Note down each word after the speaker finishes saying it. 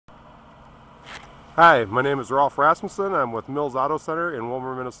Hi, my name is Rolf Rasmussen. I'm with Mills Auto Center in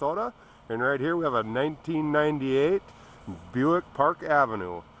Willmar, Minnesota. And right here we have a 1998 Buick Park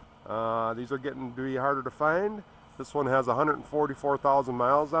Avenue. These are getting to be harder to find. This one has 144,000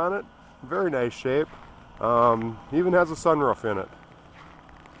 miles on it. Very nice shape. Even has a sunroof in it.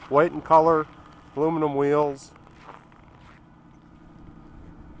 White in color, aluminum wheels.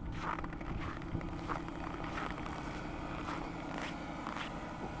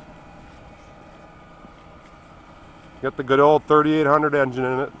 Got the good old 3800 engine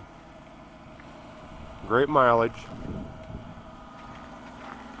in it. Great mileage.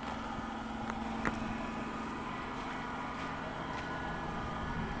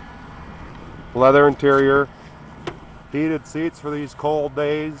 Leather interior. Heated seats for these cold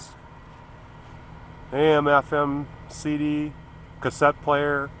days. AM, FM, CD, cassette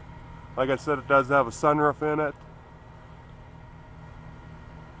player. Like I said, it does have a sunroof in it.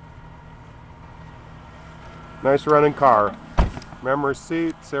 Nice running car. Memory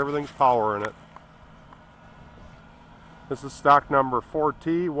seats, everything's power in it. This is stock number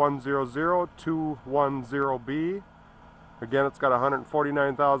 4T100210B. Again, it's got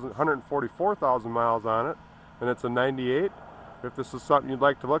 144,000 miles on it, and it's a 98. If this is something you'd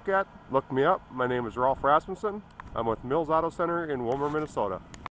like to look at, look me up. My name is Rolf Rasmussen. I'm with Mills Auto Center in Willmar, Minnesota.